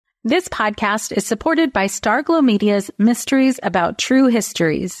This podcast is supported by Starglow Media's Mysteries About True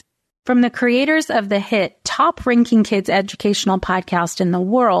Histories. From the creators of the hit top-ranking kids educational podcast in the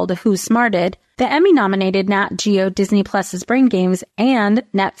world, Who Smarted, the Emmy-nominated Nat Geo Disney Plus's Brain Games, and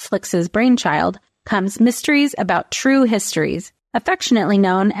Netflix's Brainchild, comes Mysteries About True Histories, affectionately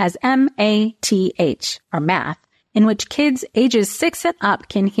known as MATH, or math, in which kids ages 6 and up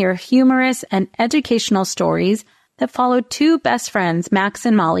can hear humorous and educational stories that follow two best friends, Max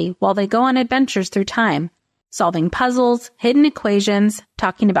and Molly, while they go on adventures through time, solving puzzles, hidden equations,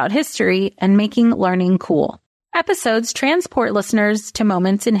 talking about history, and making learning cool. Episodes transport listeners to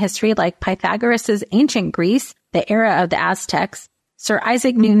moments in history like Pythagoras' ancient Greece, the era of the Aztecs, Sir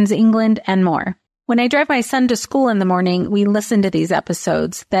Isaac Newton's England, and more. When I drive my son to school in the morning, we listen to these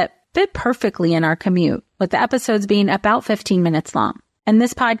episodes that fit perfectly in our commute, with the episodes being about 15 minutes long. And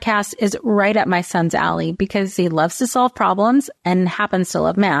this podcast is right up my son's alley because he loves to solve problems and happens to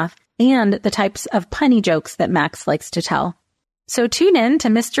love math and the types of punny jokes that Max likes to tell. So tune in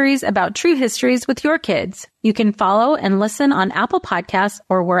to Mysteries About True Histories with your kids. You can follow and listen on Apple Podcasts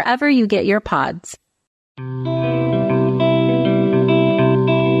or wherever you get your pods.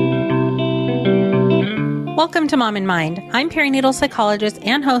 Welcome to Mom in Mind. I'm perinatal psychologist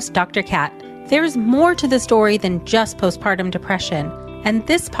and host Dr. Kat. There's more to the story than just postpartum depression, and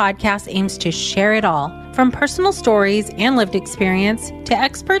this podcast aims to share it all, from personal stories and lived experience to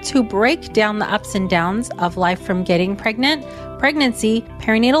experts who break down the ups and downs of life from getting pregnant, pregnancy,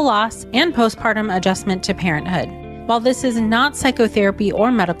 perinatal loss, and postpartum adjustment to parenthood. While this is not psychotherapy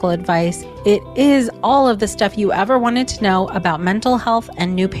or medical advice, it is all of the stuff you ever wanted to know about mental health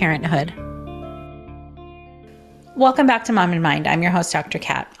and new parenthood. Welcome back to Mom in Mind. I'm your host, Dr.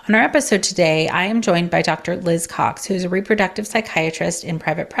 Kat. On our episode today, I am joined by Dr. Liz Cox, who is a reproductive psychiatrist in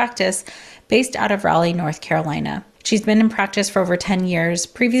private practice based out of Raleigh, North Carolina. She's been in practice for over 10 years,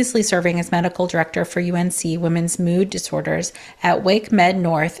 previously serving as medical director for UNC Women's Mood Disorders at Wake Med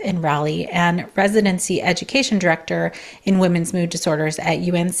North in Raleigh and residency education director in Women's Mood Disorders at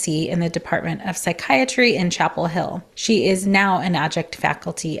UNC in the Department of Psychiatry in Chapel Hill. She is now an adjunct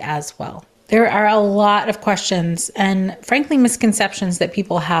faculty as well. There are a lot of questions and, frankly, misconceptions that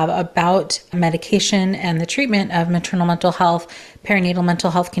people have about medication and the treatment of maternal mental health, perinatal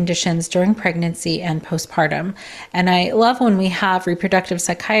mental health conditions during pregnancy and postpartum. And I love when we have reproductive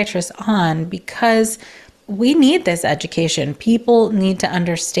psychiatrists on because we need this education. People need to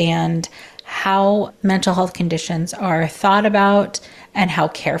understand how mental health conditions are thought about and how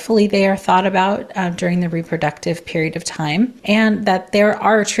carefully they are thought about during the reproductive period of time, and that there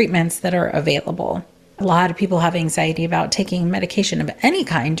are treatments that are available. A lot of people have anxiety about taking medication of any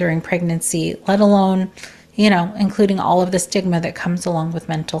kind during pregnancy, let alone, including all of the stigma that comes along with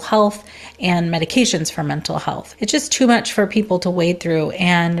mental health and medications for mental health. It's just too much for people to wade through,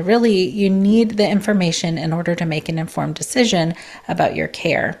 and really you need the information in order to make an informed decision about your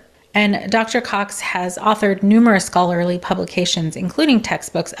care. And Dr. Cox has authored numerous scholarly publications, including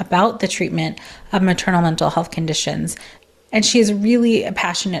textbooks about the treatment of maternal mental health conditions. And she is really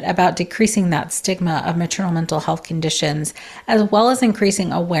passionate about decreasing that stigma of maternal mental health conditions, as well as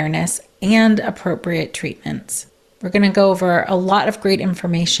increasing awareness and appropriate treatments. We're going to go over a lot of great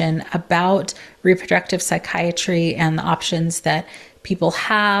information about reproductive psychiatry and the options that people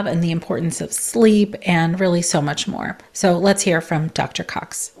have and the importance of sleep and really so much more. So let's hear from Dr.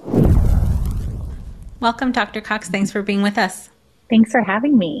 Cox. Welcome, Dr. Cox. Thanks for being with us. Thanks for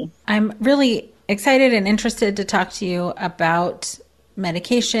having me. I'm really excited and interested to talk to you about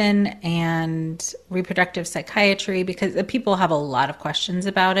medication and reproductive psychiatry because people have a lot of questions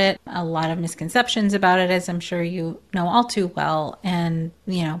about it, a lot of misconceptions about it, as I'm sure you know all too well. And,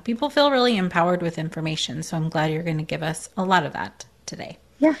 people feel really empowered with information. So I'm glad you're going to give us a lot of that today.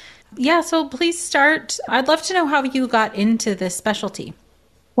 Yeah. So please start. I'd love to know how you got into this specialty.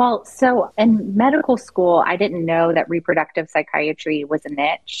 Well, so in medical school, I didn't know that reproductive psychiatry was a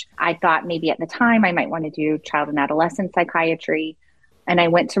niche. I thought maybe at the time I might want to do child and adolescent psychiatry. And I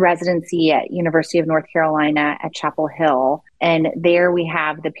went to residency at University of North Carolina at Chapel Hill. And there we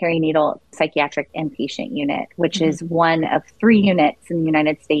have the perinatal psychiatric inpatient unit, which is one of 3 units in the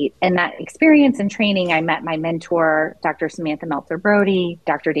United States. And that experience and training, I met my mentor, Dr. Samantha Meltzer-Brody.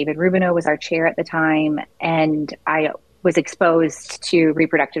 Dr. David Rubino was our chair at the time. And I was exposed to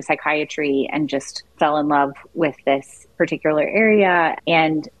reproductive psychiatry and just fell in love with this particular area,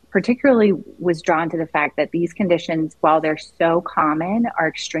 and particularly was drawn to the fact that these conditions, while they're so common, are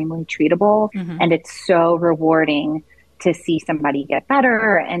extremely treatable. And it's so rewarding to see somebody get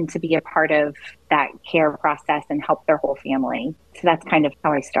better and to be a part of that care process and help their whole family. So that's kind of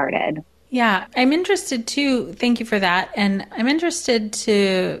how I started. Yeah, I'm interested too. Thank you for that. And I'm interested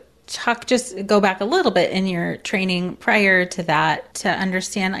to just go back a little bit in your training prior to that to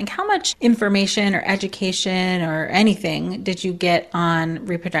understand like how much information or education or anything did you get on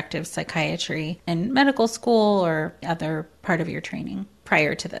reproductive psychiatry in medical school or other part of your training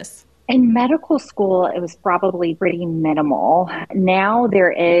prior to this? In medical school, it was probably pretty minimal. Now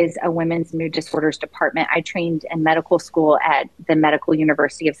there is a women's mood disorders department. I trained in medical school at the Medical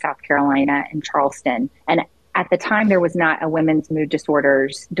University of South Carolina in Charleston. And at the time, there was not a women's mood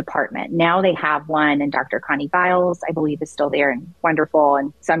disorders department. Now they have one, and Dr. Connie Biles, I believe, is still there and wonderful.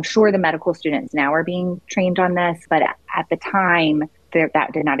 And so I'm sure the medical students now are being trained on this. But at the time,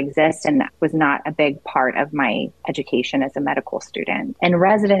 that did not exist and was not a big part of my education as a medical student. In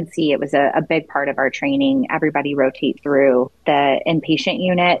residency, it was a big part of our training. Everybody rotates through the inpatient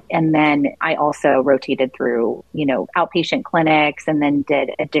unit. And then I also rotated through, outpatient clinics and then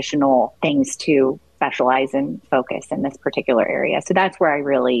did additional things to specialize and focus in this particular area. So that's where I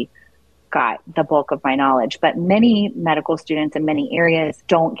really got the bulk of my knowledge. But many medical students in many areas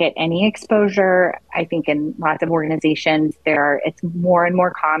don't get any exposure. I think in lots of organizations, it's more and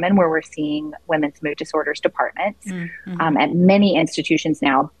more common where we're seeing women's mood disorders departments at many institutions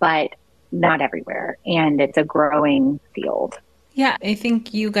now, but not everywhere. And it's a growing field. Yeah, I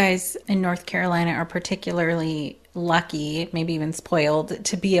think you guys in North Carolina are particularly lucky, maybe even spoiled,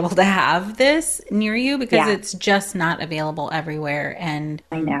 to be able to have this near you because it's just not available everywhere. And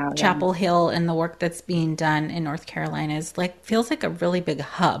I know Chapel Hill and the work that's being done in North Carolina is feels like a really big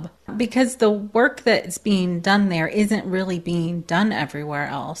hub because the work that's being done there isn't really being done everywhere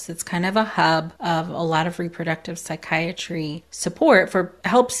else. It's kind of a hub of a lot of reproductive psychiatry support for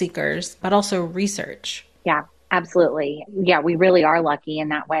help seekers, but also research. Yeah. Absolutely. Yeah, we really are lucky in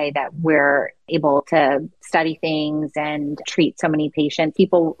that way that we're able to study things and treat so many patients.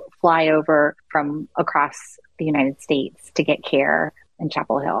 People fly over from across the United States to get care in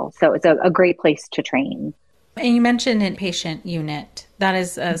Chapel Hill. So it's a great place to train. And you mentioned inpatient unit. That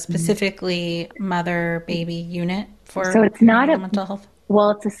is a specifically mother-baby unit for so it's not mental health?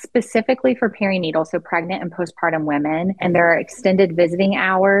 Well, it's specifically for perinatal, so pregnant and postpartum women. And there are extended visiting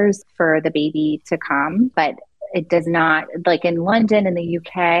hours for the baby to come, but it does not, like in London and the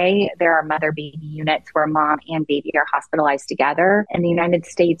UK, there are mother-baby units where mom and baby are hospitalized together. In the United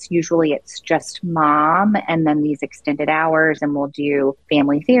States, usually it's just mom and then these extended hours, and we'll do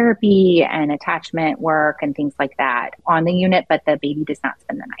family therapy and attachment work and things like that on the unit, but the baby does not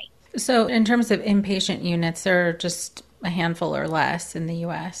spend the night. So in terms of inpatient units, there are just a handful or less in the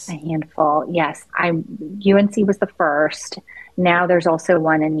U.S.? A handful, yes. UNC was the first. Now there's also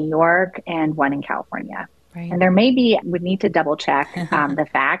one in New York and one in California. Right. And there may be, would need to double check the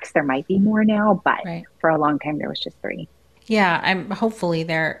facts. There might be more now, but for a long time there was just 3. Yeah, hopefully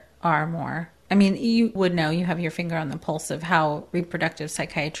there are more. I mean, you would know, you have your finger on the pulse of how reproductive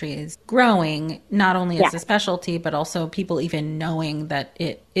psychiatry is growing, not only as a specialty, but also people even knowing that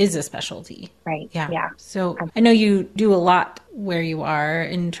it is a specialty. Right. Yeah. So I know you do a lot where you are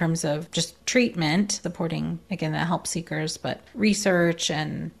in terms of just treatment, supporting, again, the help seekers, but research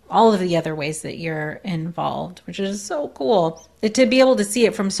and all of the other ways that you're involved, which is so cool. To be able to see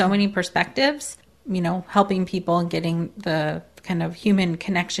it from so many perspectives, helping people and getting the kind of human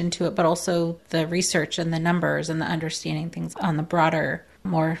connection to it, but also the research and the numbers and the understanding things on the broader,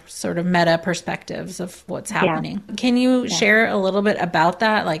 more sort of meta perspectives of what's happening. Yeah. Can you share a little bit about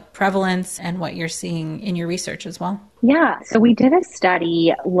that, like prevalence and what you're seeing in your research as well? Yeah. So we did a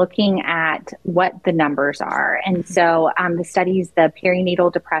study looking at what the numbers are. And so the study's the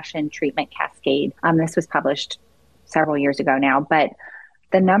Perinatal Depression Treatment Cascade. This was published several years ago now, but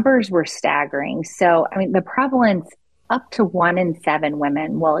the numbers were staggering. So, the prevalence, up to 1 in 7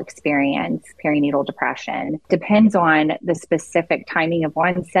 women will experience perinatal depression. Depends on the specific timing of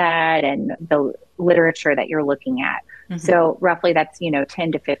onset and the literature that you're looking at. Mm-hmm. So roughly that's,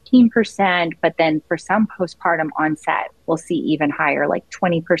 10 to 15%. But then for some postpartum onset, we'll see even higher, like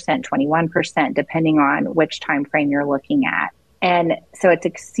 20%, 21%, depending on which time frame you're looking at. And so it's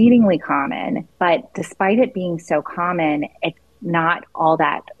exceedingly common. But despite it being so common, it's not all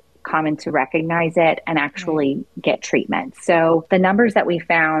that common to recognize it and actually get treatment. So the numbers that we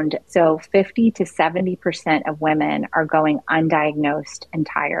found, 50 to 70% of women are going undiagnosed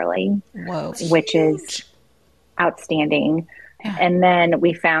entirely. Whoa. Which is outstanding. Yeah. And then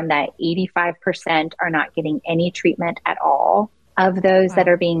we found that 85% are not getting any treatment at all. Of those that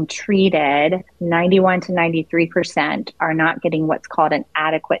are being treated, 91 to 93% are not getting what's called an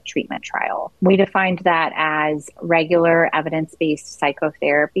adequate treatment trial. We defined that as regular evidence-based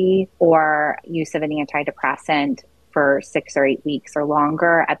psychotherapy or use of an antidepressant for 6 or 8 weeks or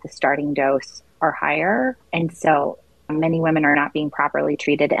longer at the starting dose or higher. And so Many women are not being properly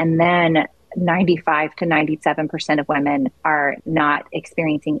treated. And then 95 to 97% of women are not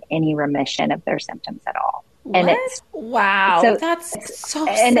experiencing any remission of their symptoms at all. What? And it's wow, that's so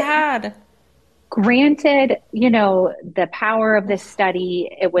sad. Granted, the power of this study,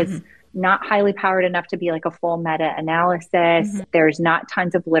 it was not highly powered enough to be like a full meta-analysis. There's not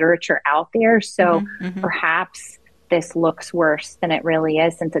tons of literature out there. So perhaps this looks worse than it really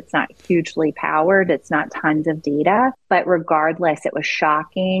is since it's not hugely powered. It's not tons of data. But regardless, it was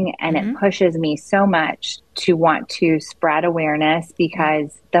shocking. And it pushes me so much to want to spread awareness,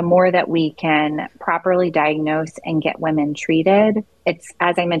 because the more that we can properly diagnose and get women treated, it's,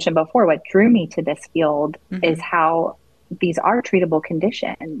 as I mentioned before, what drew me to this field is how these are treatable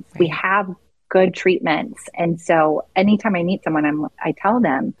conditions. Right. We have good treatments. And so anytime I meet someone, I tell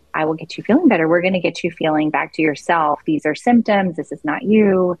them, I will get you feeling better. We're going to get you feeling back to yourself. These are symptoms. This is not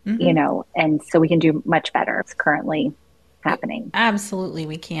you, and so we can do much better. It's currently happening. Absolutely,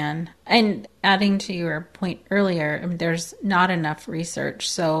 we can. And adding to your point earlier, there's not enough research.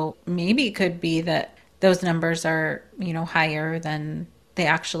 So maybe it could be that those numbers are, higher than they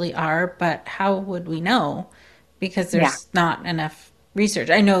actually are. But how would we know? Because there's not enough research.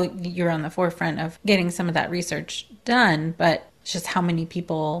 I know you're on the forefront of getting some of that research done, but it's just how many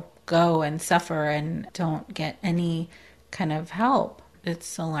people go and suffer and don't get any kind of help.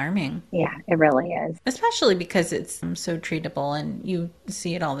 It's alarming. Yeah, it really is. Especially because it's so treatable and you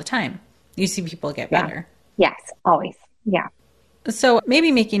see it all the time. You see people get better. Yes, always. Yeah. So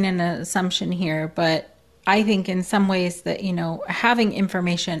maybe making an assumption here, but I think in some ways that, having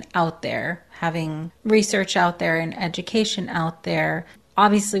information out there, having research out there and education out there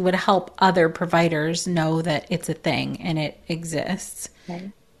obviously would help other providers know that it's a thing and it exists.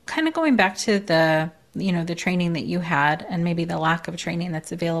 Okay. Kind of going back to the training that you had and maybe the lack of training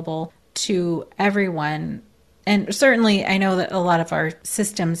that's available to everyone. And certainly I know that a lot of our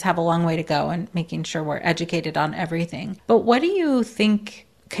systems have a long way to go in making sure we're educated on everything. But what do you think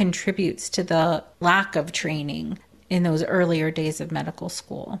contributes to the lack of training in those earlier days of medical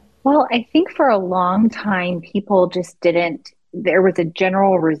school? Well, I think for a long time, people just there was a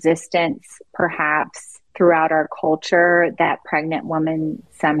general resistance, perhaps, throughout our culture that pregnant women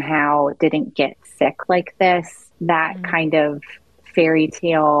somehow didn't get sick like this. That kind of fairy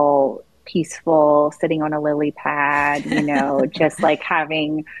tale, peaceful, sitting on a lily pad, just like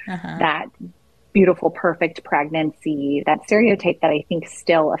having that beautiful, perfect pregnancy, that stereotype that I think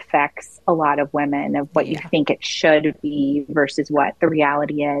still affects a lot of women of what you think it should be versus what the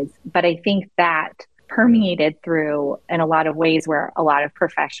reality is. But I think that permeated through in a lot of ways where a lot of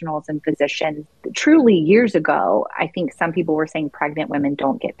professionals and physicians truly years ago, I think some people were saying pregnant women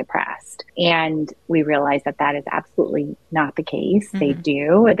don't get depressed. And we realized that that is absolutely not the case. They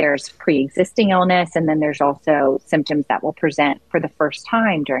do. There's pre-existing illness. And then there's also symptoms that will present for the first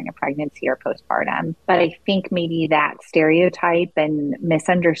time during a pregnancy or postpartum. But I think maybe that stereotype and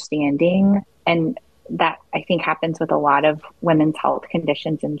misunderstanding, and that I think happens with a lot of women's health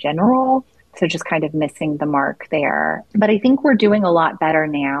conditions in general. So just kind of missing the mark there. But I think we're doing a lot better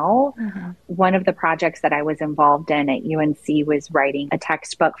now. One of the projects that I was involved in at UNC was writing a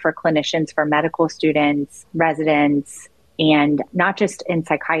textbook for clinicians, for medical students, residents, and not just in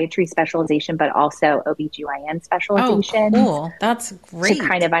psychiatry specialization, but also OBGYN specialization. Oh, cool. That's great. To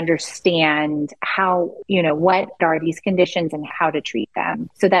kind of understand how, what are these conditions and how to treat them.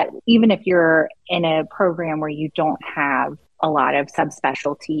 So that even if you're in a program where you don't have a lot of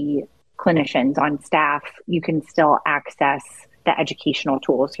subspecialty clinicians on staff, you can still access the educational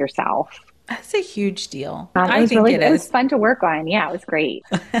tools yourself. That's a huge deal. I think it was fun to work on. Yeah, it was great.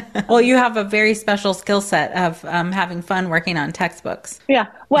 Well, you have a very special skill set of having fun working on textbooks. Yeah.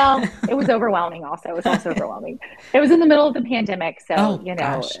 Well, it was overwhelming also. It was also overwhelming. It was in the middle of the pandemic. So, it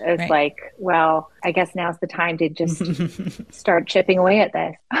was like, well, I guess now's the time to just start chipping away at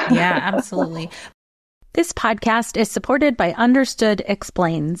this. Yeah, absolutely. This podcast is supported by Understood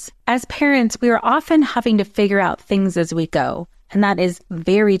Explains. As parents, we are often having to figure out things as we go, and that is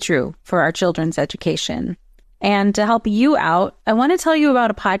very true for our children's education. And to help you out, I want to tell you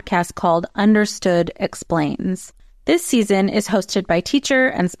about a podcast called Understood Explains. This season is hosted by teacher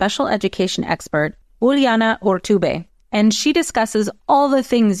and special education expert Juliana Urtube, and she discusses all the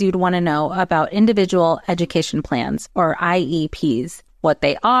things you'd want to know about individual education plans, or IEPs, what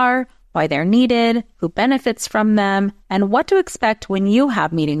they are, why they're needed, who benefits from them, and what to expect when you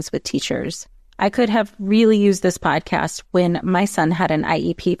have meetings with teachers. I could have really used this podcast when my son had an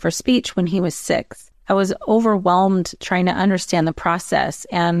IEP for speech when he was 6. I was overwhelmed trying to understand the process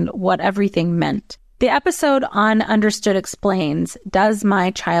and what everything meant. The episode on Understood Explains, Does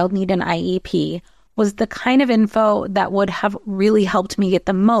My Child Need an IEP?, was the kind of info that would have really helped me get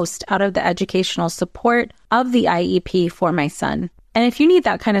the most out of the educational support of the IEP for my son. And if you need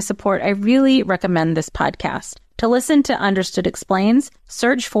that kind of support, I really recommend this podcast. To listen to Understood Explains,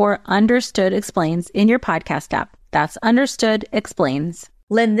 search for Understood Explains in your podcast app. That's Understood Explains.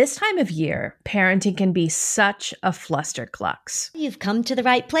 Lynn, this time of year, parenting can be such a flusterclux. You've come to the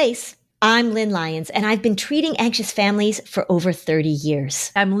right place. I'm Lynn Lyons, and I've been treating anxious families for over 30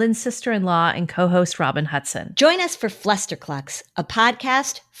 years. I'm Lynn's sister-in-law and co-host Robin Hudson. Join us for Flusterclux, a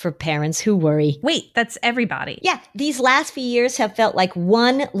podcast for parents who worry. Wait, that's everybody. Yeah, these last few years have felt like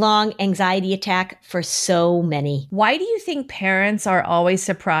one long anxiety attack for so many. Why do you think parents are always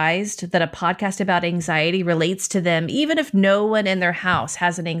surprised that a podcast about anxiety relates to them, even if no one in their house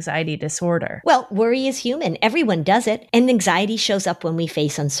has an anxiety disorder? Well, worry is human. Everyone does it. And anxiety shows up when we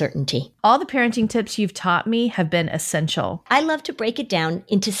face uncertainty. All the parenting tips you've taught me have been essential. I love to break it down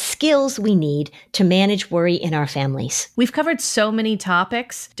into skills we need to manage worry in our families. We've covered so many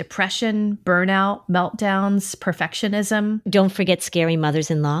topics: depression, burnout, meltdowns, perfectionism. Don't forget scary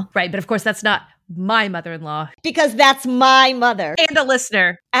mothers-in-law. Right, but of course that's not my mother-in-law. Because that's my mother. And a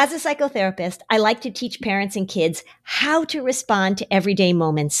listener. As a psychotherapist, I like to teach parents and kids how to respond to everyday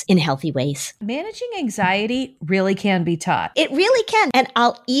moments in healthy ways. Managing anxiety really can be taught. It really can. And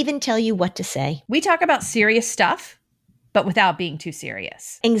I'll even tell you what to say. We talk about serious stuff, but without being too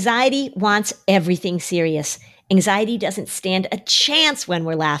serious. Anxiety wants everything serious. Anxiety doesn't stand a chance when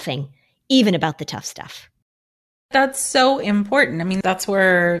we're laughing, even about the tough stuff. That's so important. I mean, that's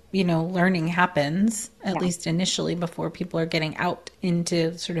where, learning happens, at least initially, before people are getting out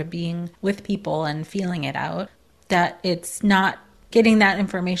into sort of being with people and feeling it out, that it's not getting that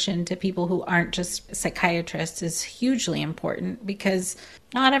information to people who aren't just psychiatrists is hugely important, because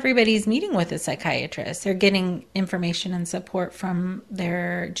not everybody's meeting with a psychiatrist. They're getting information and support from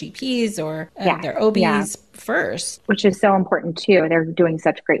their GPs or their OBs first. Which is so important too. They're doing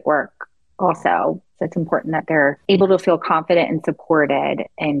such great work also. So it's important that they're able to feel confident and supported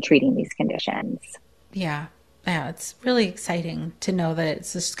in treating these conditions. Yeah, it's really exciting to know that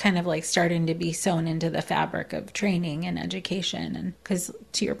it's just kind of like starting to be sewn into the fabric of training and education. And because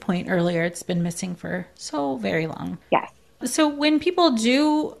to your point earlier, it's been missing for so very long. Yes. So when people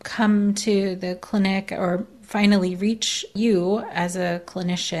do come to the clinic or finally reach you as a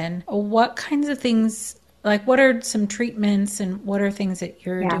clinician, what kinds of things, like what are some treatments and what are things that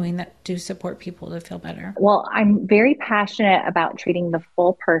you're doing that do support people to feel better? Well, I'm very passionate about treating the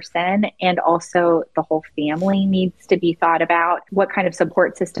full person, and also the whole family needs to be thought about. What kind of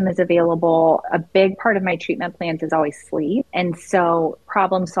support system is available? A big part of my treatment plans is always sleep. And so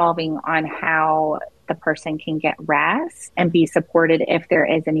problem solving on how the person can get rest and be supported if there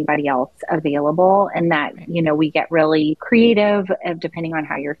is anybody else available. And that, we get really creative depending on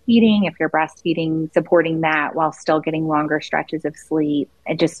how you're feeding, if you're breastfeeding, supporting that while still getting longer stretches of sleep.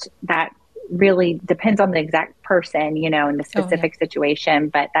 That really depends on the exact person, in the specific situation,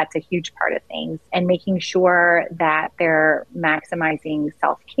 but that's a huge part of things. And making sure that they're maximizing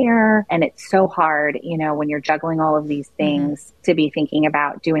self-care. And it's so hard, when you're juggling all of these things to be thinking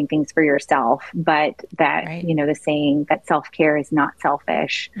about doing things for yourself, but that, the saying that self-care is not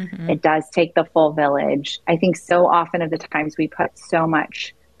selfish. It does take the full village. I think so often of the times we put so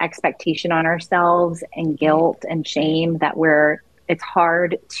much expectation on ourselves and guilt and shame that it's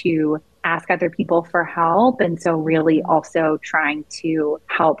hard to ask other people for help. And so really also trying to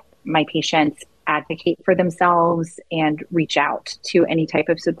help my patients advocate for themselves and reach out to any type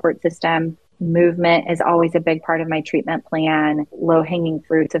of support system. Movement is always a big part of my treatment plan. Low-hanging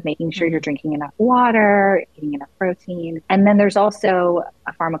fruits of making sure you're drinking enough water, eating enough protein. And then there's also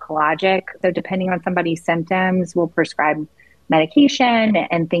a pharmacologic. So depending on somebody's symptoms, we'll prescribe medication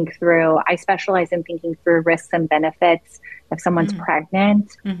and think through. I specialize in thinking through risks and benefits. If someone's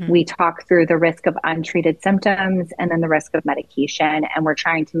pregnant, we talk through the risk of untreated symptoms and then the risk of medication. And we're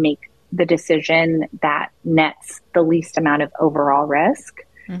trying to make the decision that nets the least amount of overall risk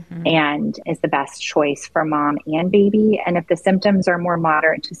and is the best choice for mom and baby. And if the symptoms are more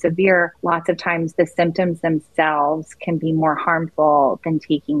moderate to severe, lots of times the symptoms themselves can be more harmful than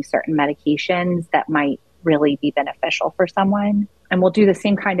taking certain medications that might really be beneficial for someone. And we'll do the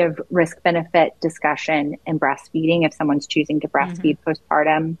same kind of risk-benefit discussion in breastfeeding if someone's choosing to breastfeed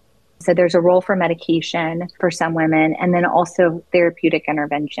postpartum. So there's a role for medication for some women, and then also therapeutic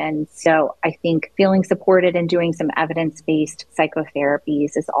interventions. So I think feeling supported and doing some evidence-based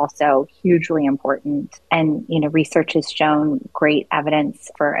psychotherapies is also hugely important. And, research has shown great evidence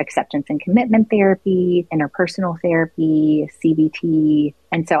for acceptance and commitment therapy, interpersonal therapy, CBT.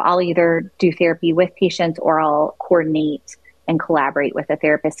 And so I'll either do therapy with patients or I'll coordinate and collaborate with a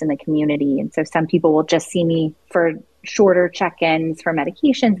therapist in the community. And so some people will just see me for shorter check-ins for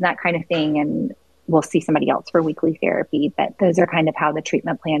medications and that kind of thing, and we'll see somebody else for weekly therapy. But those are kind of how the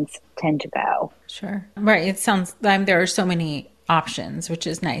treatment plans tend to go. Sure. Right. It sounds like there are so many options, which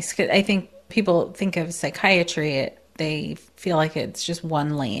is nice. 'Cause I think people think of psychiatry, they feel like it's just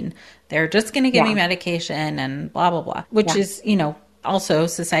one lane. They're just going to give me medication and blah, blah, blah, which is, also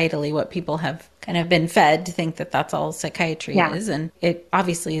societally what people have kind of been fed to think that that's all psychiatry is. And it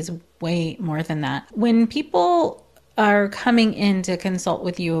obviously is way more than that. When people are coming in to consult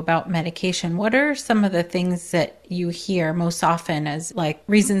with you about medication, what are some of the things that you hear most often as like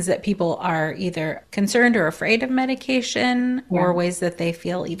reasons that people are either concerned or afraid of medication or ways that they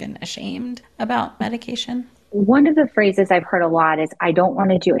feel even ashamed about medication? One of the phrases I've heard a lot is, I don't want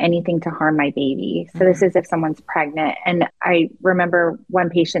to do anything to harm my baby. So this is if someone's pregnant. And I remember one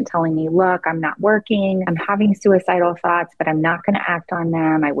patient telling me, look, I'm not working. I'm having suicidal thoughts, but I'm not going to act on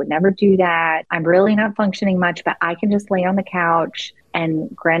them. I would never do that. I'm really not functioning much, but I can just lay on the couch and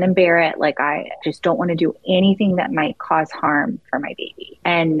grin and bear it. Like, I just don't want to do anything that might cause harm for my baby.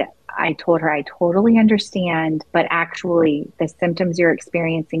 And I told her, I totally understand, but actually the symptoms you're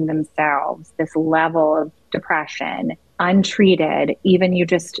experiencing themselves, this level of depression, untreated, even you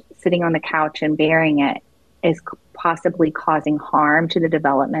just sitting on the couch and bearing it, is possibly causing harm to the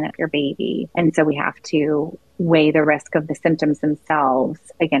development of your baby. And so we have to weigh the risk of the symptoms themselves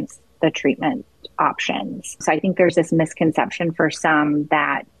against the treatment options. So I think there's this misconception for some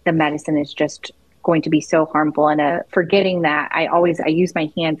that the medicine is just going to be so harmful, and forgetting that I use my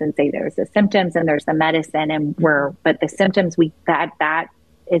hands and say there's the symptoms and there's the medicine, and but the symptoms that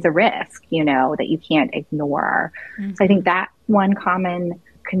is a risk, that you can't ignore. So I think that one common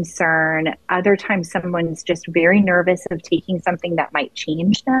concern. Other times someone's just very nervous of taking something that might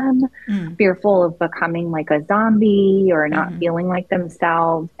change them, fearful of becoming like a zombie or not feeling like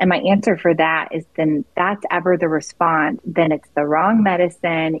themselves. And my answer for that is, then that's ever the response, then it's the wrong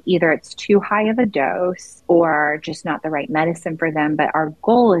medicine. Either it's too high of a dose or just not the right medicine for them. But our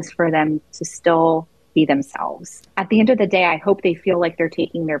goal is for them to still be themselves. At the end of the day, I hope they feel like they're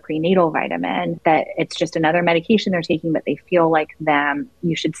taking their prenatal vitamin, that it's just another medication they're taking, but they feel like them.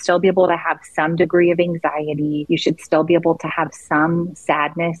 You should still be able to have some degree of anxiety. You should still be able to have some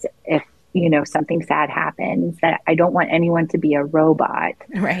sadness if something sad happens. That I don't want anyone to be a robot.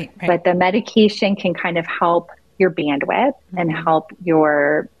 Right. But the medication can kind of help your bandwidth and help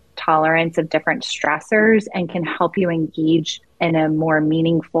your tolerance of different stressors, and can help you engage in a more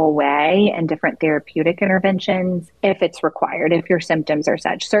meaningful way and different therapeutic interventions if it's required, if your symptoms are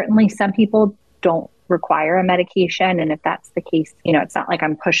such. Certainly some people don't require a medication. And if that's the case, it's not like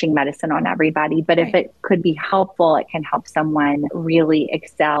I'm pushing medicine on everybody, but if it could be helpful, it can help someone really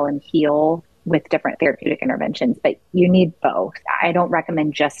excel and heal with different therapeutic interventions. But you need both. I don't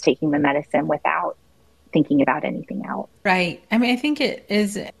recommend just taking the medicine without thinking about anything else. Right. I mean, I think it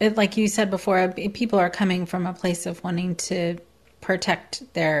is, like you said before, people are coming from a place of wanting to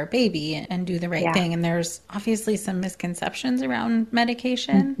protect their baby and do the right thing. And there's obviously some misconceptions around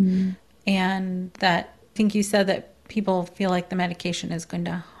medication. And that, I think you said that people feel like the medication is going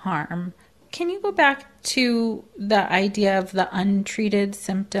to harm. Can you go back to the idea of the untreated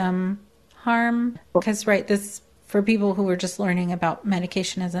symptom harm? Because, this, for people who are just learning about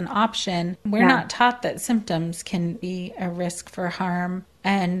medication as an option, we're not taught that symptoms can be a risk for harm.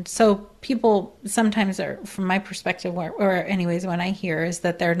 And so people sometimes are, from my perspective, or anyways, when I hear, is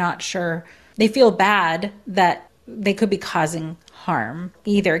that they're not sure. They feel bad that they could be causing harm,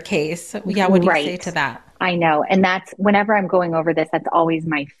 either case. Yeah, what do you say to that? I know. And that's, whenever I'm going over this, that's always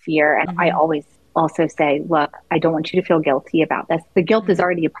my fear. And I always also say, look, I don't want you to feel guilty about this. The guilt is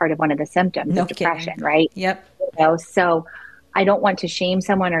already a part of one of the symptoms of depression, right? Yep. So I don't want to shame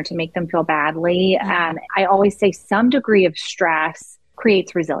someone or to make them feel badly. I always say some degree of stress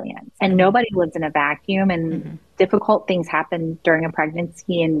creates resilience, and nobody lives in a vacuum, and difficult things happen during a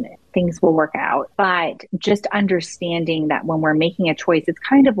pregnancy and things will work out. But just understanding that when we're making a choice, it's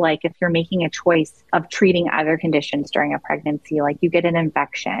kind of like if you're making a choice of treating other conditions during a pregnancy, like you get an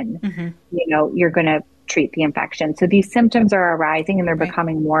infection, you're going to treat the infection. So these symptoms are arising and they're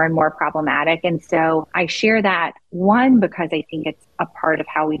becoming more and more problematic. And so I share that, one, because I think it's a part of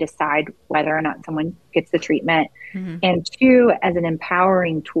how we decide whether or not someone gets the treatment. And two, as an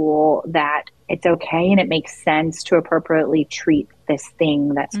empowering tool that it's okay and it makes sense to appropriately treat this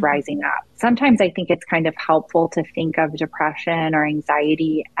thing that's rising up. Sometimes I think it's kind of helpful to think of depression or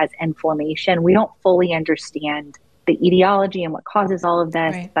anxiety as inflammation. We don't fully understand the etiology and what causes all of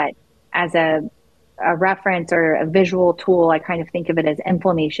this, but as a a reference or a visual tool, I kind of think of it as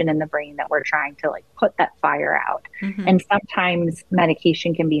inflammation in the brain that we're trying to like put that fire out. Mm-hmm. And sometimes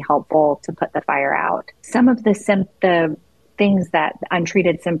medication can be helpful to put the fire out. Some of the things that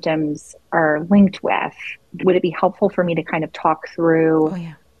untreated symptoms are linked with, would it be helpful for me to kind of talk through? Oh,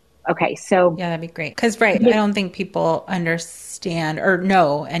 yeah. Okay, so yeah, that'd be great. Because, right, I don't think people understand or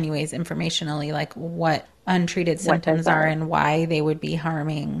know, anyways, informationally, like what untreated symptoms are and why they would be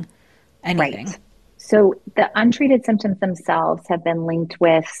harming anything. Right. So the untreated symptoms themselves have been linked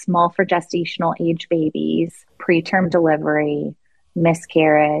with small for gestational age babies, preterm delivery,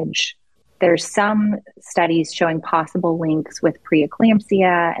 miscarriage. There's some studies showing possible links with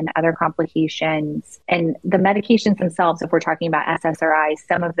preeclampsia and other complications. And the medications themselves, if we're talking about SSRIs,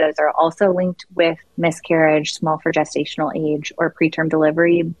 some of those are also linked with miscarriage, small for gestational age, or preterm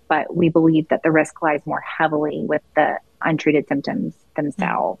delivery. But we believe that the risk lies more heavily with the untreated symptoms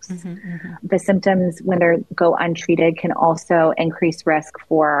themselves. Mm-hmm, mm-hmm. The symptoms, when they go untreated, can also increase risk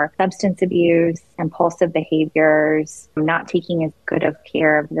for substance abuse, impulsive behaviors, not taking as good of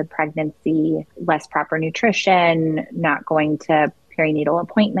care of the pregnancy, less proper nutrition, not going to perinatal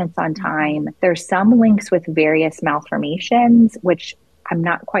appointments on time. There's some links with various malformations, which I'm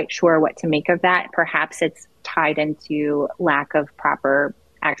not quite sure what to make of that. Perhaps it's tied into lack of proper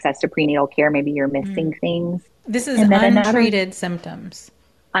access to prenatal care. Maybe you're missing things. This is untreated symptoms.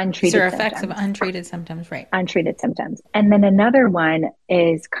 Untreated symptoms. Effects of untreated symptoms, right. Untreated symptoms. And then another one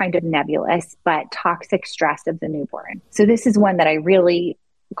is kind of nebulous, but toxic stress of the newborn. So this is one that I really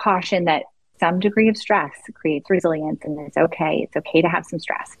caution that some degree of stress creates resilience, and it's okay. It's okay to have some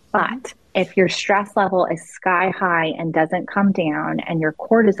stress. But if your stress level is sky high and doesn't come down, and your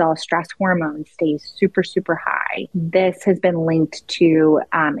cortisol stress hormone stays super, super high, this has been linked to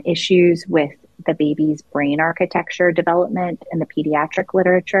issues with the baby's brain architecture development in the pediatric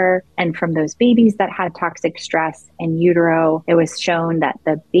literature. And from those babies that had toxic stress in utero, it was shown that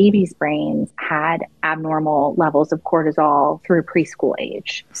the baby's brains had abnormal levels of cortisol through preschool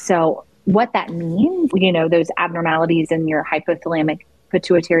age. So what that means, those abnormalities in your hypothalamic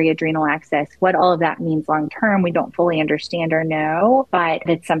pituitary adrenal axis, what all of that means long term, we don't fully understand or know, but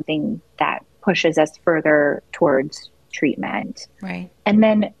it's something that pushes us further towards treatment. Right. And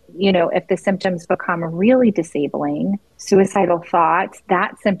then, if the symptoms become really disabling, suicidal thoughts,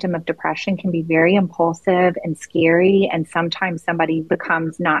 that symptom of depression can be very impulsive and scary. And sometimes somebody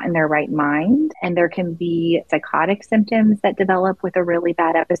becomes not in their right mind. And there can be psychotic symptoms that develop with a really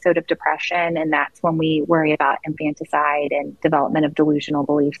bad episode of depression. And that's when we worry about infanticide and development of delusional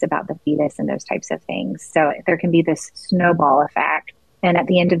beliefs about the fetus and those types of things. So there can be this snowball effect. And at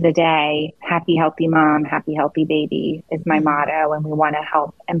the end of the day, happy, healthy mom, happy, healthy baby is my motto. And we want to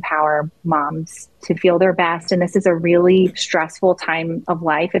help empower moms to feel their best. And this is a really stressful time of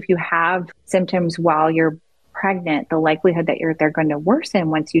life. If you have symptoms while you're pregnant, the likelihood that they're going to worsen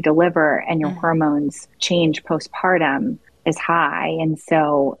once you deliver and your hormones change postpartum is high. And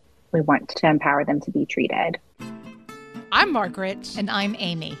so we want to empower them to be treated. I'm Margaret. And I'm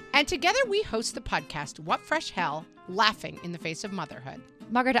Amy. And together we host the podcast, What Fresh Hell? Laughing in the Face of Motherhood.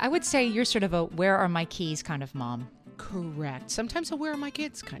 Margaret, I would say you're sort of a where are my keys kind of mom. Correct. Sometimes a where are my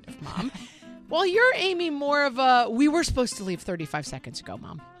kids kind of mom. Well, you're, Amy, more of a we were supposed to leave 35 seconds ago,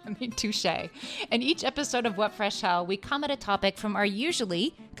 mom. I mean, touche. In each episode of What Fresh Hell, we come at a topic from our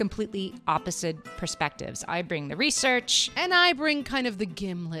usually completely opposite perspectives. I bring the research. And I bring kind of the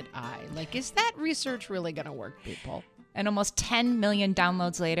gimlet eye. Like, is that research really going to work, people? And almost 10 million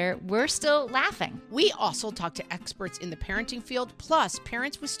downloads later, we're still laughing. We also talk to experts in the parenting field, plus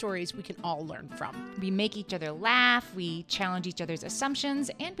parents with stories we can all learn from. We make each other laugh, we challenge each other's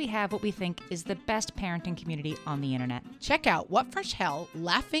assumptions, and we have what we think is the best parenting community on the internet. Check out What Fresh Hell,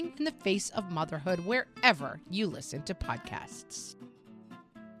 Laughing in the Face of Motherhood, wherever you listen to podcasts.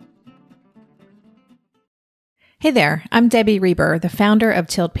 Hey there, I'm Debbie Reber, the founder of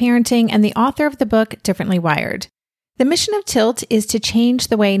Tilt Parenting and the author of the book Differently Wired. The mission of Tilt is to change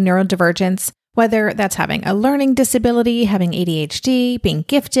the way neurodivergence, whether that's having a learning disability, having ADHD, being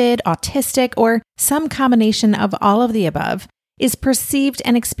gifted, autistic, or some combination of all of the above, is perceived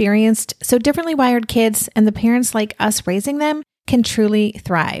and experienced so differently wired kids and the parents like us raising them can truly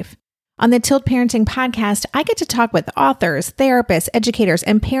thrive. On the Tilt Parenting podcast, I get to talk with authors, therapists, educators,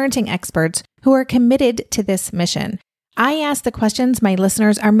 and parenting experts who are committed to this mission. I ask the questions my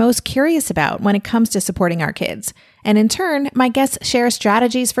listeners are most curious about when it comes to supporting our kids. And in turn, my guests share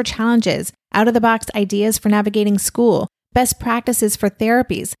strategies for challenges, out-of-the-box ideas for navigating school, best practices for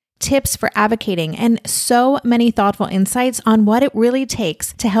therapies, tips for advocating, and so many thoughtful insights on what it really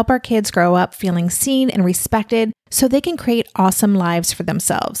takes to help our kids grow up feeling seen and respected so they can create awesome lives for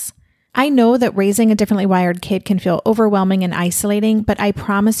themselves. I know that raising a differently wired kid can feel overwhelming and isolating, but I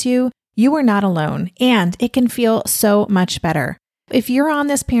promise you, you are not alone, and it can feel so much better. If you're on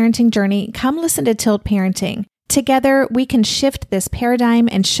this parenting journey, come listen to Tilt Parenting. Together, we can shift this paradigm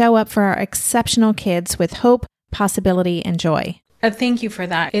and show up for our exceptional kids with hope, possibility, and joy. Thank you for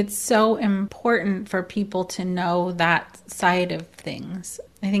that. It's so important for people to know that side of things.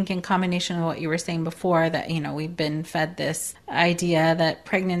 I think in combination with what you were saying before, that, we've been fed this idea that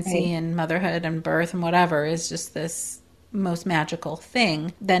pregnancy and motherhood and birth and whatever is just this most magical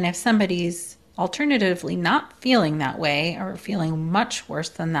thing. Then if somebody's alternatively not feeling that way or feeling much worse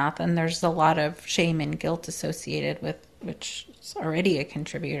than that, then there's a lot of shame and guilt associated with, which is already a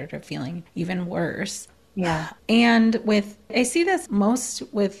contributor to feeling even worse. Yeah. And I see this most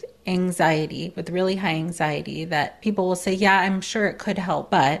with anxiety, with really high anxiety, that people will say, yeah, I'm sure it could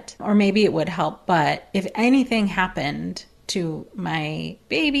help, or maybe it would help, but if anything happened to my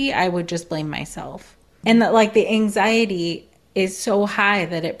baby, I would just blame myself. And that the anxiety is so high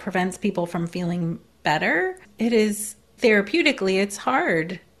that it prevents people from feeling better. It is therapeutically, it's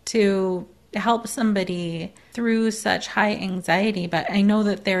hard to help somebody through such high anxiety, but I know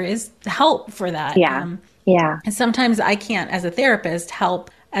that there is help for that. Yeah. And sometimes I can't, as a therapist,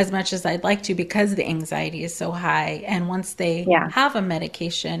 help as much as I'd like to because the anxiety is so high. And once they have a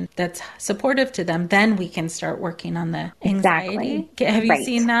medication that's supportive to them, then we can start working on the anxiety. Exactly. Have you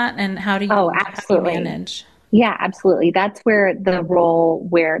seen that? And how do you manage? Yeah, absolutely. That's where the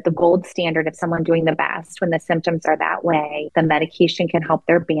gold standard of someone doing the best, when the symptoms are that way, the medication can help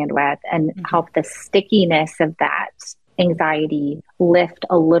their bandwidth and help the stickiness of that anxiety lift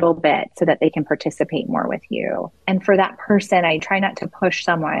a little bit so that they can participate more with you. And for that person, I try not to push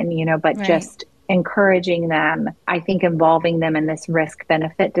someone, but just encouraging them, I think involving them in this risk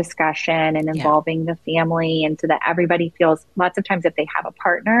benefit discussion and involving the family, and so that everybody feels, lots of times if they have a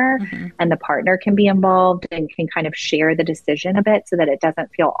partner and the partner can be involved and can kind of share the decision a bit so that it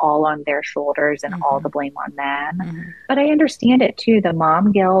doesn't feel all on their shoulders and all the blame on them. But I understand it too, the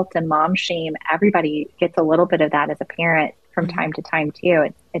mom guilt and mom shame, everybody gets a little bit of that as a parent from time to time too.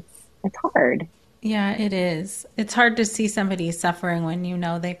 It's hard. Yeah, it is. It's hard to see somebody suffering when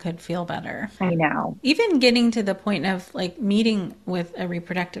they could feel better. I know. Even getting to the point of meeting with a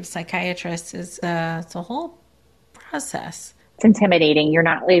reproductive psychiatrist is it's a whole process. It's intimidating. You're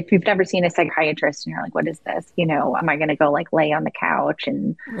not, if you've never seen a psychiatrist and you're like, what is this? Am I going to go lay on the couch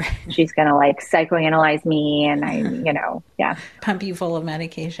and she's going to psychoanalyze me and pump you full of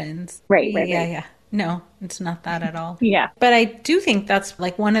medications. Right. Yeah. No, it's not that at all. Yeah. But I do think that's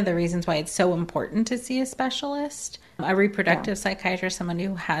one of the reasons why it's so important to see a specialist, a reproductive psychiatrist, someone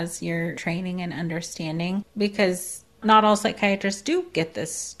who has your training and understanding, because not all psychiatrists do get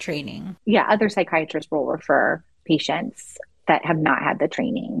this training. Yeah. Other psychiatrists will refer patients that have not had the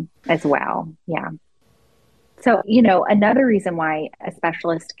training as well. Yeah. So, another reason why a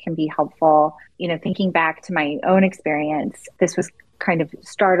specialist can be helpful, thinking back to my own experience, this was kind of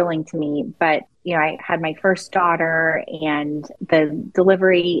startling to me, but I had my first daughter, and the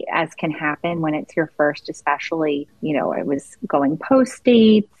delivery, as can happen when it's your first, especially, I was going post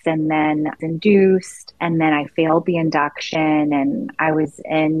dates and then induced, and then I failed the induction, and I was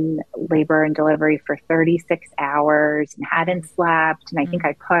in labor and delivery for 36 hours and hadn't slept. And I think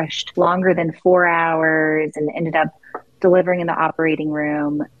I pushed longer than 4 hours and ended up delivering in the operating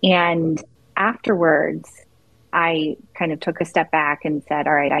room. And afterwards, I kind of took a step back and said,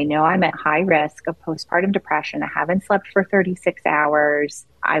 all right, I know I'm at high risk of postpartum depression. I haven't slept for 36 hours.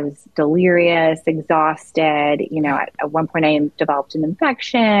 I was delirious, exhausted. At one point I developed an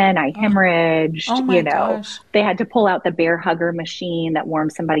infection. I hemorrhaged. Oh my gosh. They had to pull out the bear hugger machine that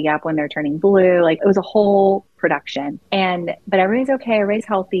warms somebody up when they're turning blue. It was a whole production. But everybody's okay. Everybody's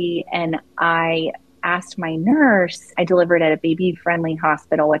healthy. And I asked my nurse, I delivered at a baby-friendly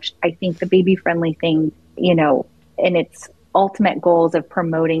hospital, which I think the baby-friendly thing, in its ultimate goals of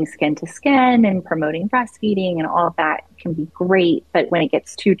promoting skin to skin and promoting breastfeeding and all of that can be great. But when it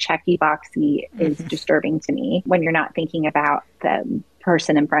gets too checky boxy is disturbing to me when you're not thinking about the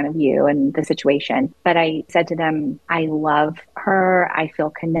person in front of you and the situation. But I said to them, I love her. I feel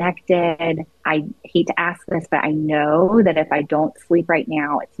connected. I hate to ask this, but I know that if I don't sleep right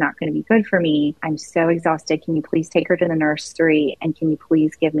now, it's not going to be good for me. I'm so exhausted. Can you please take her to the nursery? And can you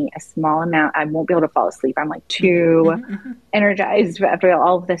please give me a small amount? I won't be able to fall asleep. I'm too energized after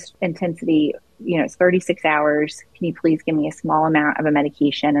all of this intensity. It's 36 hours. Can you please give me a small amount of a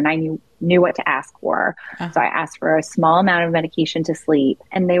medication? And I knew what to ask for. So I asked for a small amount of medication to sleep.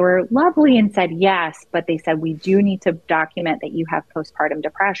 And they were lovely and said yes, but they said, we do need to document that you have postpartum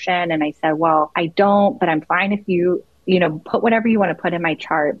depression. And I said, well, I don't, but I'm fine if you put whatever you want to put in my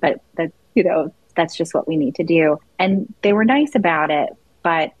chart, but that's just what we need to do. And they were nice about it,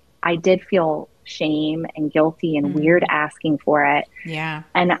 but I did feel shame and guilty and weird asking for it. Yeah.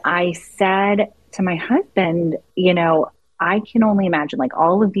 And I said to my husband, I can only imagine like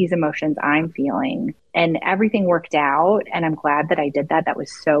all of these emotions I'm feeling, and everything worked out. And I'm glad that I did that. That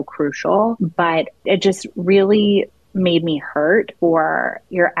was so crucial, but it just really made me hurt for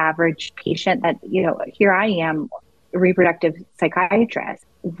your average patient that, here I am, a reproductive psychiatrist.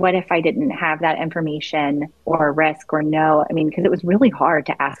 What if I didn't have that information or risk or know? I mean, because it was really hard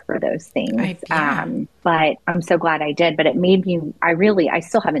to ask for those things. But I'm so glad I did. But it made me, I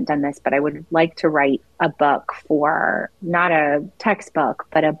still haven't done this, but I would like to write a book for, not a textbook,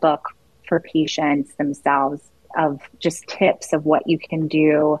 but a book for patients themselves, of just tips of what you can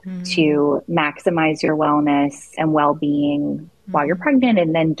do to maximize your wellness and well-being while you're pregnant,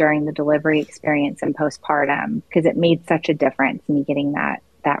 and then during the delivery experience and postpartum, because it made such a difference in me getting that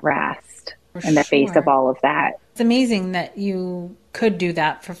rest in the face of all of that. It's amazing that you could do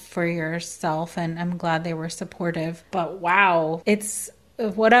that for yourself, and I'm glad they were supportive. But wow, it's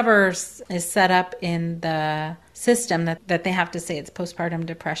whatever is set up in the system that they have to say it's postpartum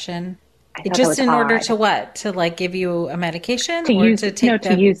depression. Just in order to what? To like give you a medication to use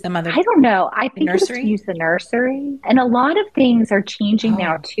the mother? I don't know. I think it was nursery? to use the nursery. And a lot of things are changing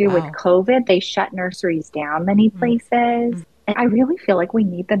now too with COVID. They shut nurseries down many places. And I really feel like we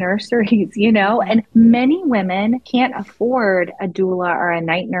need the nurseries, and many women can't afford a doula or a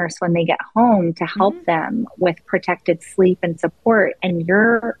night nurse when they get home to help them with protected sleep and support. And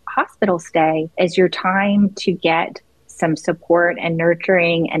your hospital stay is your time to get some support and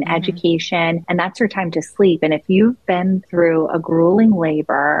nurturing and education, and that's your time to sleep. And if you've been through a grueling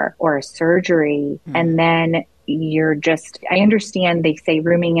labor or a surgery, and then I understand they say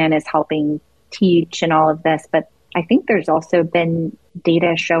rooming in is helping teach and all of this, but I think there's also been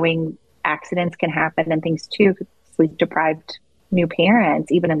data showing accidents can happen and things too, sleep deprived new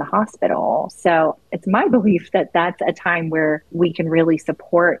parents, even in the hospital. So it's my belief that that's a time where we can really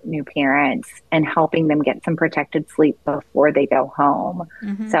support new parents and helping them get some protected sleep before they go home.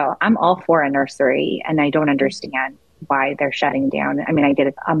 So I'm all for a nursery, and I don't understand why they're shutting down. I mean, I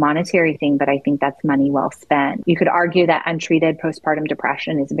get a monetary thing, but I think that's money well spent. You could argue that untreated postpartum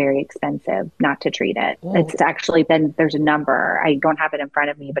depression is very expensive not to treat it. Whoa. It's actually there's a number. I don't have it in front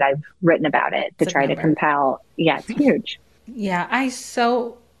of me, but I've written about it to try to compel. Yeah, it's huge. Yeah, I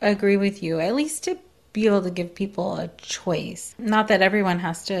so agree with you. At least to be able to give people a choice. Not that everyone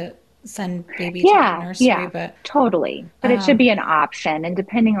has to send baby to the nursery, but totally. But it should be an option. And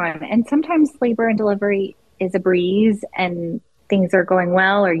depending on, and sometimes labor and delivery is a breeze and things are going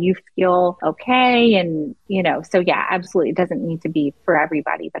well, or you feel okay. And, so yeah, absolutely. It doesn't need to be for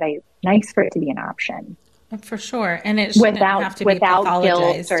everybody, but nice for it to be an option. For sure. And it shouldn't have to be pathologized.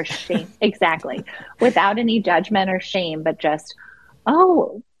 Guilt or shame. Exactly. Without any judgment or shame, but just,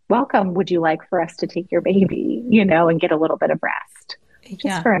 welcome. Would you like for us to take your baby, and get a little bit of rest?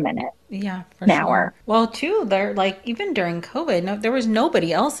 Just for a minute. Yeah, for an hour. Well, too, they're like, even during COVID, there was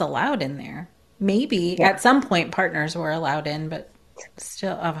nobody else allowed in there. Maybe at some point partners were allowed in, but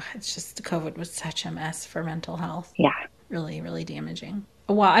still, it's just COVID was such a mess for mental health. Yeah. Really, really damaging.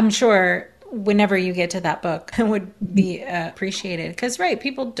 Well, I'm sure whenever you get to that book, it would be appreciated. Because,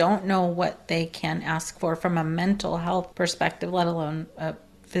 people don't know what they can ask for from a mental health perspective, let alone a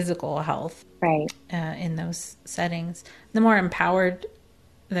physical health. Right. In those settings. The more empowered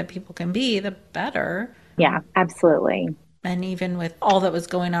that people can be, the better. Yeah, absolutely. And even with all that was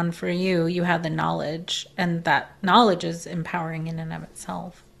going on for you, you had the knowledge, and that knowledge is empowering in and of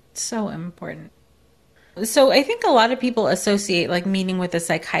itself. It's so important. So I think a lot of people associate meeting with a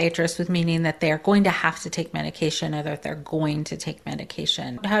psychiatrist with meaning that they're going to have to take medication or that they're going to take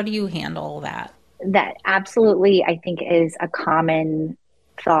medication. How do you handle that? That absolutely, I think, is a common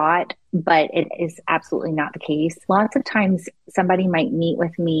thought, but it is absolutely not the case. Lots of times somebody might meet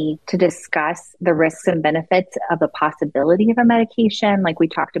with me to discuss the risks and benefits of a possibility of a medication like we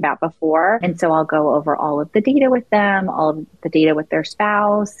talked about before. And so I'll go over all of the data with them, all of the data with their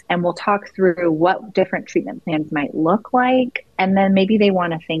spouse, and we'll talk through what different treatment plans might look like. And then maybe they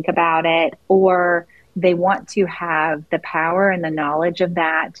want to think about it, or they want to have the power and the knowledge of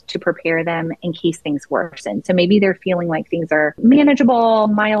that to prepare them in case things worsen. So maybe they're feeling like things are manageable,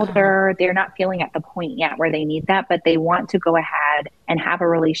 milder. They're not feeling at the point yet where they need that, but they want to go ahead and have a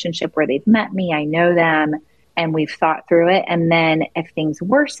relationship where they've met me, I know them, and we've thought through it. And then if things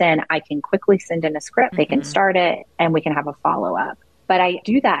worsen, I can quickly send in a script. They can start it and we can have a follow-up. But I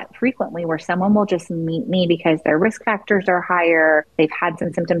do that frequently where someone will just meet me because their risk factors are higher. They've had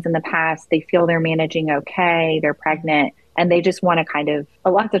some symptoms in the past. They feel they're managing okay. They're pregnant. And they just want to kind of,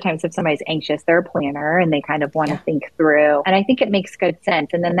 a lot of times if somebody's anxious, they're a planner and they kind of want to think through. And I think it makes good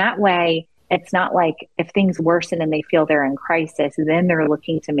sense. And then that way, it's not like if things worsen and they feel they're in crisis, then they're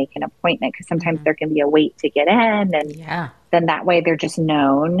looking to make an appointment because sometimes there can be a wait to get in. And then that way they're just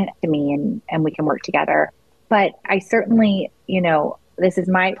known to me and we can work together. But I certainly, this is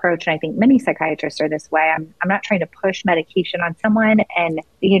my approach. And I think many psychiatrists are this way. I'm not trying to push medication on someone. And,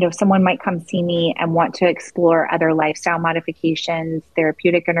 someone might come see me and want to explore other lifestyle modifications,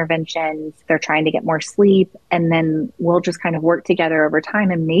 therapeutic interventions. They're trying to get more sleep. And then we'll just kind of work together over time.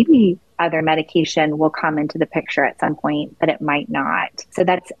 And maybe other medication will come into the picture at some point, but it might not. So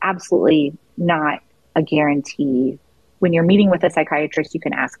that's absolutely not a guarantee. When you're meeting with a psychiatrist, you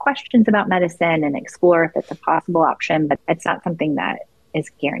can ask questions about medicine and explore if it's a possible option, but it's not something that is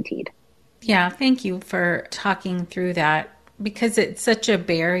guaranteed. Yeah, thank you for talking through that because it's such a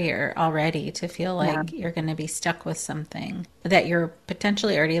barrier already to feel like you're going to be stuck with something that you're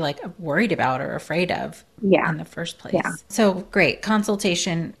potentially already like worried about or afraid of in the first place. Yeah. So great.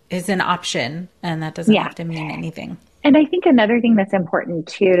 Consultation is an option and that doesn't have to mean anything. And I think another thing that's important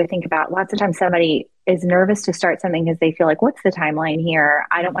too to think about, lots of times somebody is nervous to start something because they feel like, what's the timeline here?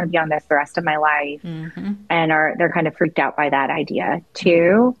 I don't want to be on this the rest of my life. And they're kind of freaked out by that idea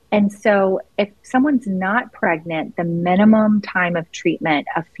too. And so if someone's not pregnant, the minimum time of treatment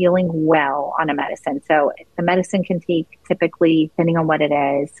of feeling well on a medicine. So the medicine can take typically, depending on what it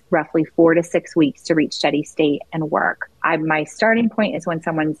is, roughly 4 to 6 weeks to reach steady state and work. My starting point is when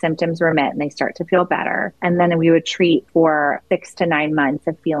someone's symptoms remit and they start to feel better. And then we would treat for 6 to 9 months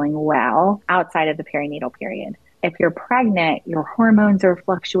of feeling well outside of the perinatal period. If you're pregnant, your hormones are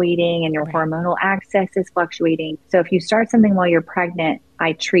fluctuating and your hormonal axis is fluctuating. So if you start something while you're pregnant,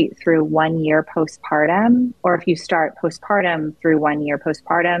 I treat through 1 year postpartum, or if you start postpartum through 1 year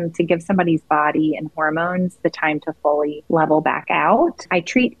postpartum to give somebody's body and hormones the time to fully level back out. I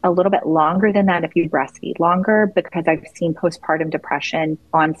treat a little bit longer than that if you breastfeed longer because I've seen postpartum depression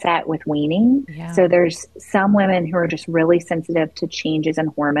onset with weaning. So there's some women who are just really sensitive to changes in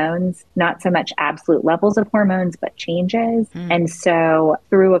hormones, not so much absolute levels of hormones, but changes. And so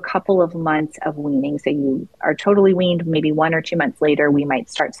through a couple of months of weaning, so you are totally weaned, maybe 1 or 2 months later, we might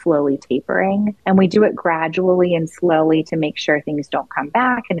start slowly tapering. And we do it gradually and slowly to make sure things don't come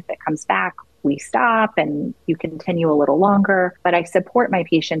back. And if it comes back, we stop and you continue a little longer. But I support my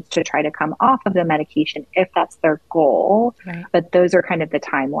patients to try to come off of the medication if that's their goal. But those are kind of the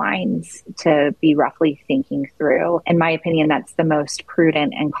timelines to be roughly thinking through. In my opinion, that's the most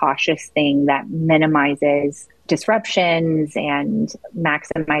prudent and cautious thing that minimizes disruptions and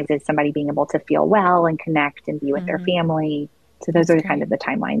maximizes somebody being able to feel well and connect and be with their family. So those are kind of the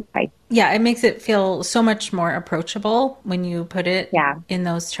timelines. It makes it feel so much more approachable when you put it in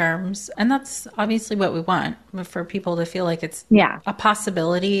those terms. And that's obviously what we want, for people to feel like it's a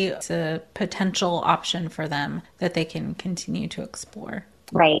possibility, it's a potential option for them that they can continue to explore.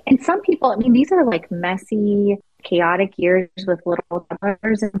 Right. And some people, these are like messy, chaotic years with little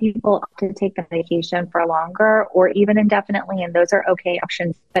toddlers, and people opt to take the medication for longer or even indefinitely. And those are okay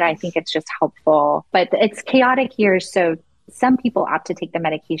options, but I think it's just helpful. But it's chaotic years. So some people opt to take the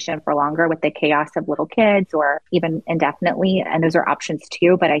medication for longer with the chaos of little kids or even indefinitely. And those are options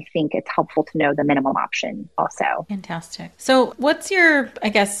too. But I think it's helpful to know the minimum option also. Fantastic. So what's your,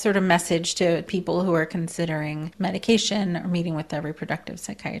 sort of message to people who are considering medication or meeting with a reproductive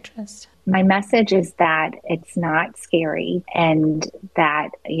psychiatrist? My message is that it's not scary and that,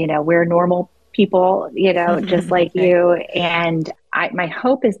 we're normal people, just like you. And my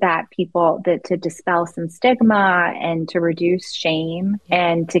hope is that to dispel some stigma and to reduce shame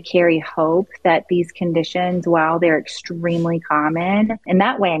and to carry hope that these conditions, while they're extremely common, and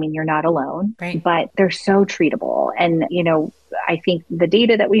that way, you're not alone, but they're so treatable. And, I think the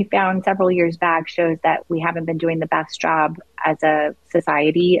data that we found several years back shows that we haven't been doing the best job as a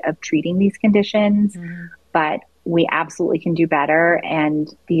society of treating these conditions, but we absolutely can do better. And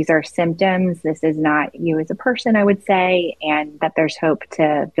these are symptoms. This is not you as a person, I would say, and that there's hope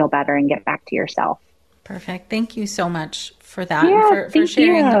to feel better and get back to yourself. Perfect. Thank you so much for that and for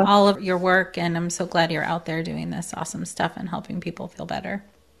sharing all of your work. And I'm so glad you're out there doing this awesome stuff and helping people feel better.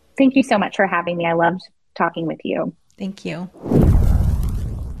 Thank you so much for having me. I loved talking with you. Thank you.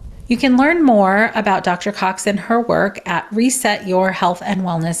 You can learn more about Dr. Cox and her work at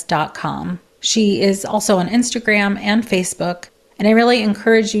resetyourhealthandwellness.com. She is also on Instagram and Facebook, and I really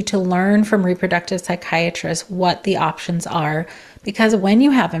encourage you to learn from reproductive psychiatrists what the options are Because when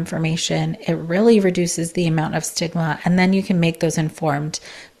you have information, it really reduces the amount of stigma, and then you can make those informed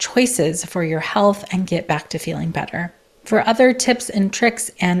choices for your health and get back to feeling better. For other tips and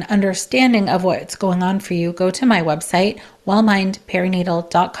tricks and understanding of what's going on for you, go to my website,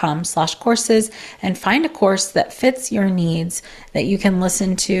 wellmindperinatal.com/courses, and find a course that fits your needs that you can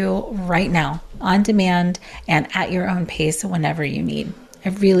listen to right now, on demand, and at your own pace whenever you need. I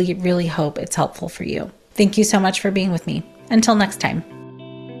really, really hope it's helpful for you. Thank you so much for being with me. Until next time.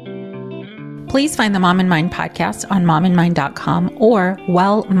 Please find the Mom and Mind podcast on momandmind.com or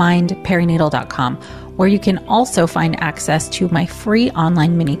wellmindperinatal.com, where you can also find access to my free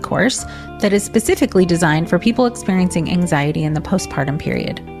online mini course that is specifically designed for people experiencing anxiety in the postpartum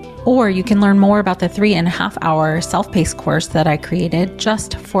period. Or you can learn more about the 3.5-hour self-paced course that I created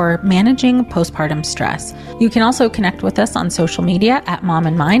just for managing postpartum stress. You can also connect with us on social media at Mom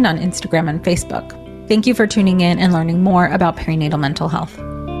and Mind on Instagram and Facebook. Thank you for tuning in and learning more about perinatal mental health.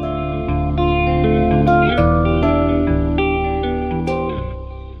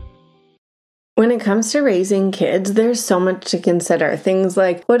 When it comes to raising kids, there's so much to consider. Things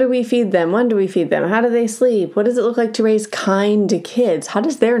like, what do we feed them? When do we feed them? How do they sleep? What does it look like to raise kind kids? How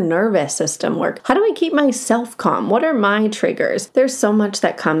does their nervous system work? How do I keep myself calm? What are my triggers? There's so much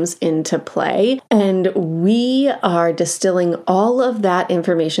that comes into play, and we are distilling all of that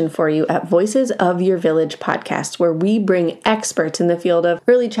information for you at Voices of Your Village podcast, where we bring experts in the field of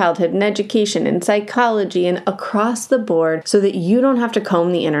early childhood and education and psychology and across the board so that you don't have to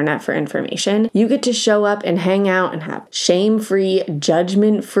comb the internet for information. You get to show up and hang out and have shame-free,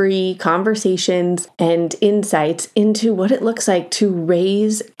 judgment-free conversations and insights into what it looks like to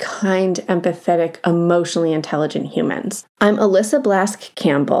raise kind, empathetic, emotionally intelligent humans. I'm Alyssa Blask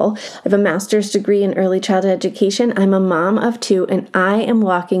Campbell. I have a master's degree in early childhood education. I'm a mom of 2, and I am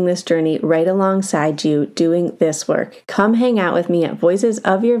walking this journey right alongside you doing this work. Come hang out with me at Voices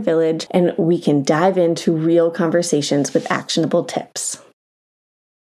of Your Village, and we can dive into real conversations with actionable tips.